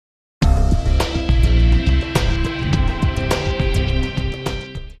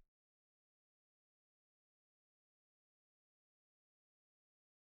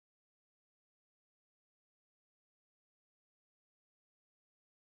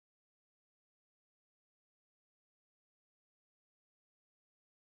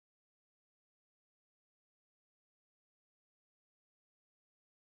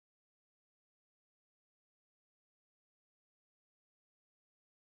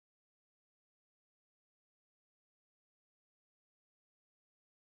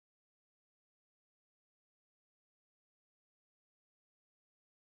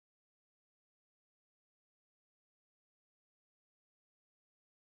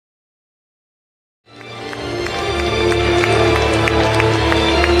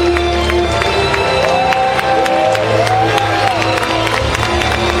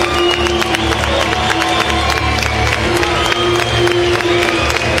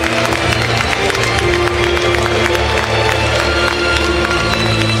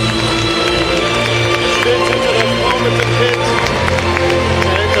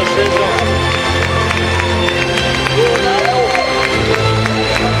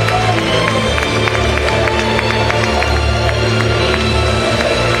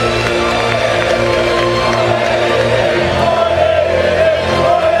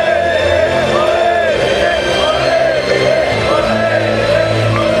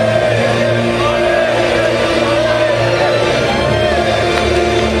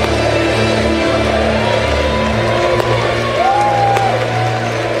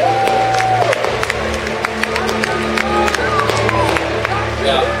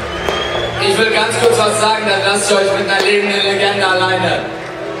Meister. Ich will ganz kurz was sagen, dann lasst ihr euch mit einer lebenden Legende alleine.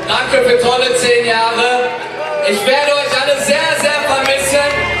 Danke für tolle 10 Jahre. Ich werde euch alle sehr, sehr vermissen.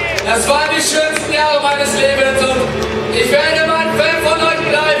 Das waren die schönsten Jahre meines Lebens und ich werde immer ein Fan von euch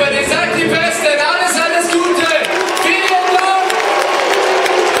bleiben. Ihr seid die Besten. Alles, alles Gute. Vielen Dank.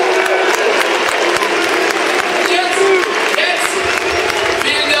 Jetzt.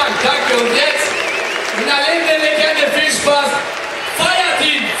 Vielen Dank. Danke. Und jetzt mit einer lebenden Legende. Viel Spaß. Feiert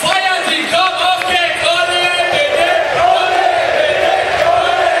ihn. Feiert ihn. Komm, auf geht's. Olé Dede, Olé Dede, Olé Dede,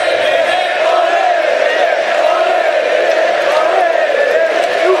 Olé Dede, Olé Dede, Olé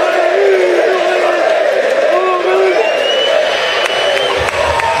Dede.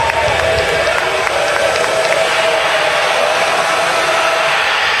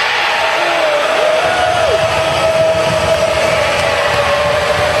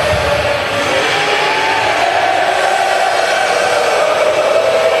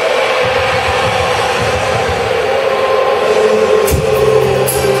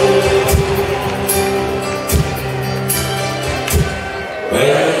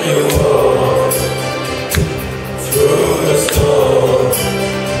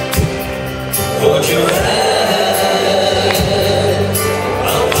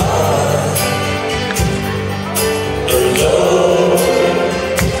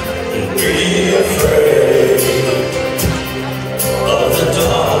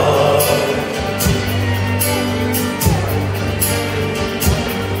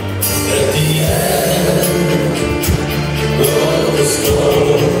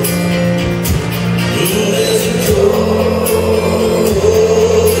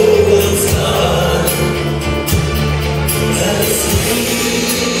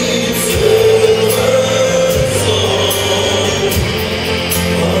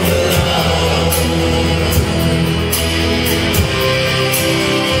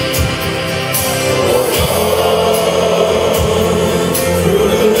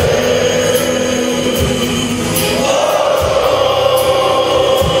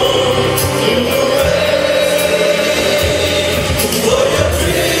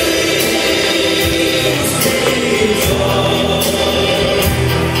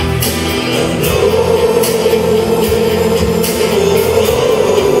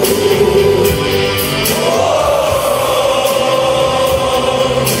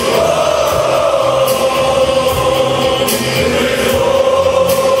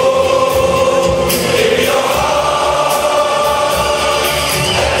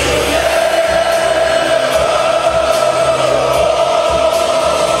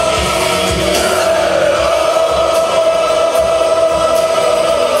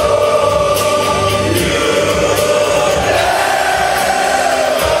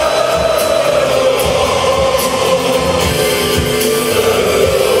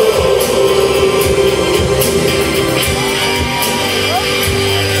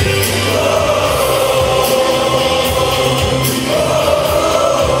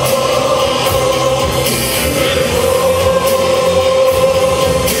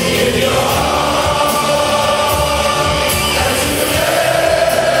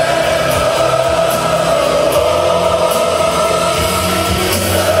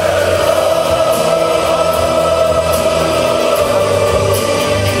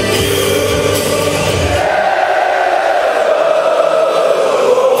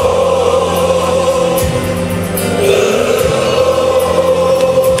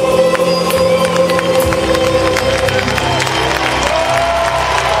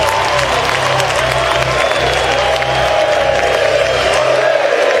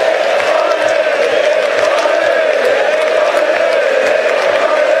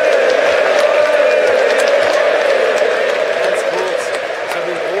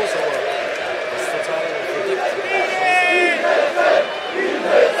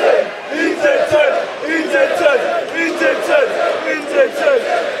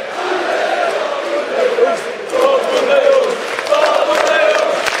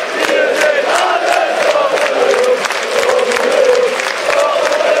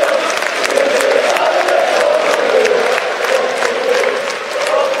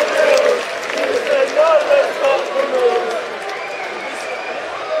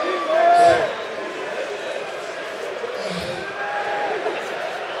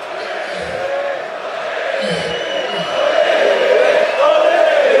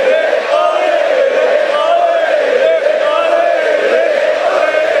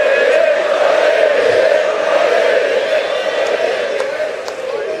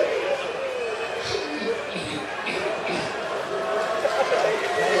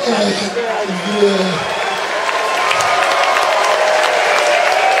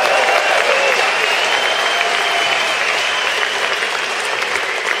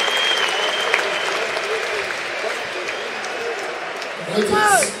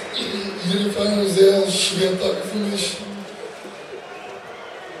 für mich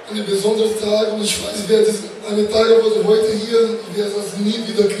ein besonderer Tag und ich weiß, ich werde eine Tage, wo heute hier, ich werde das nie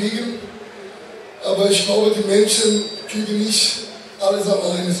wieder kriegen, aber ich glaube, die Menschen kriegen nicht alles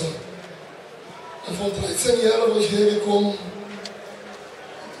alleine so. Und vor 13 Jahren, wo ich hergekommen,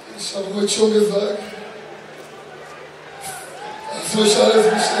 ich habe heute schon gesagt, was soll ich alles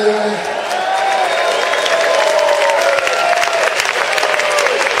bestellen?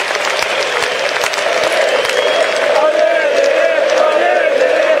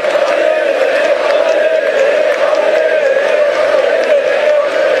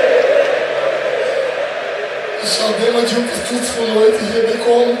 Ich habe immer die Unterstützung von Leuten hier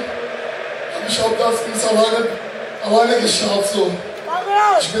bekommen, aber ich habe das nicht alleine geschafft. So.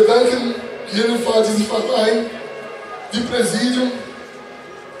 Ich bedanke jedenfalls diesen Verein, die Präsidium,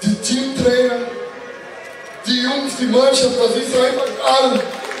 die Teamtrainer, die Jungs, die Mannschaft, das ist einfach alles.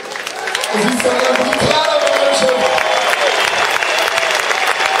 Das ist eine brutale Mannschaft.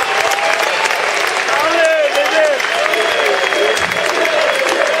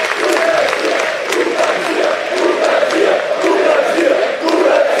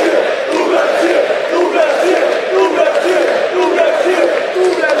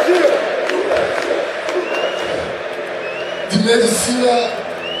 Mediziner,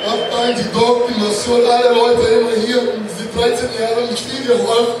 Abteilung, die Doktor, die Nation, alle Leute immer hier, diese 13 Jahre mit viel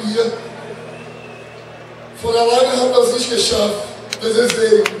geholfen hier. Von alleine hat das nicht geschafft.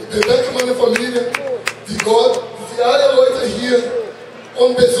 Deswegen, ich bedanke meine Familie, die Gott, die alle Leute hier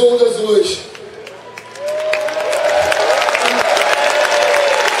und besonders euch.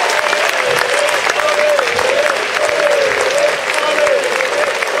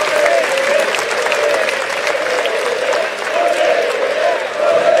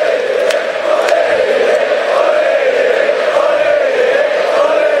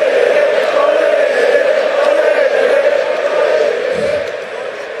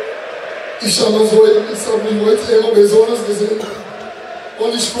 Ich habe mich heute immer besonders gesehen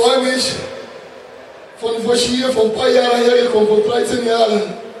und ich freue mich, wo ich hier vor ein paar Jahren hergekommen, vor 13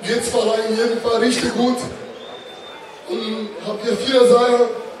 Jahren, geht es Verein in jedem Fall richtig gut und habe hier viele Sachen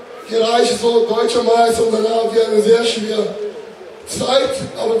gereicht, so Deutscher Meister und danach haben wir eine sehr schwere Zeit,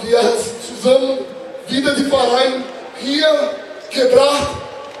 aber wir haben zusammen wieder die Verein hier gebracht,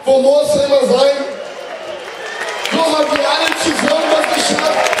 wo muss es immer sein. So haben wir alle zusammen was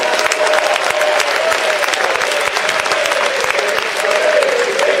geschafft.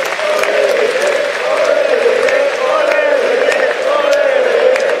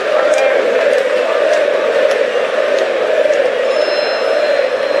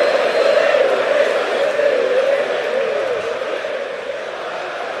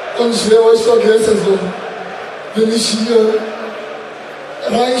 Und ich werde euch vergessen, so, wenn ich hier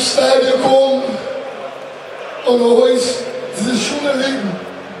reinsteige, komme und euch diese schöne Leben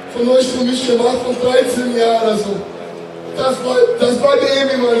von euch für mich gemacht, von 13 Jahren, so. Das bleibt eben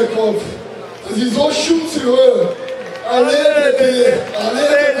in meinem Kopf. Das ist so schön zu hören. Olé Dede, Olé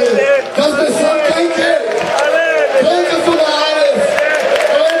Dede. Das bezahlt kein Geld. Danke von alles.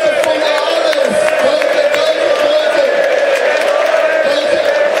 Danke von alles. Danke, danke, danke. Danke.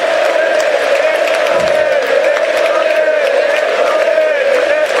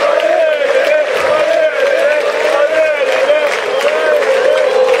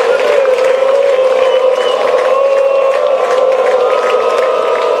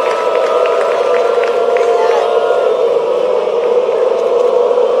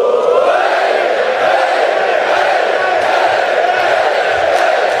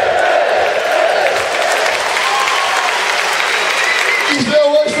 Ich werde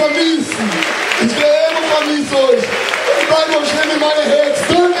euch vermissen. Ich werde immer vermissen euch. Ich bleibe euch in meine Hände.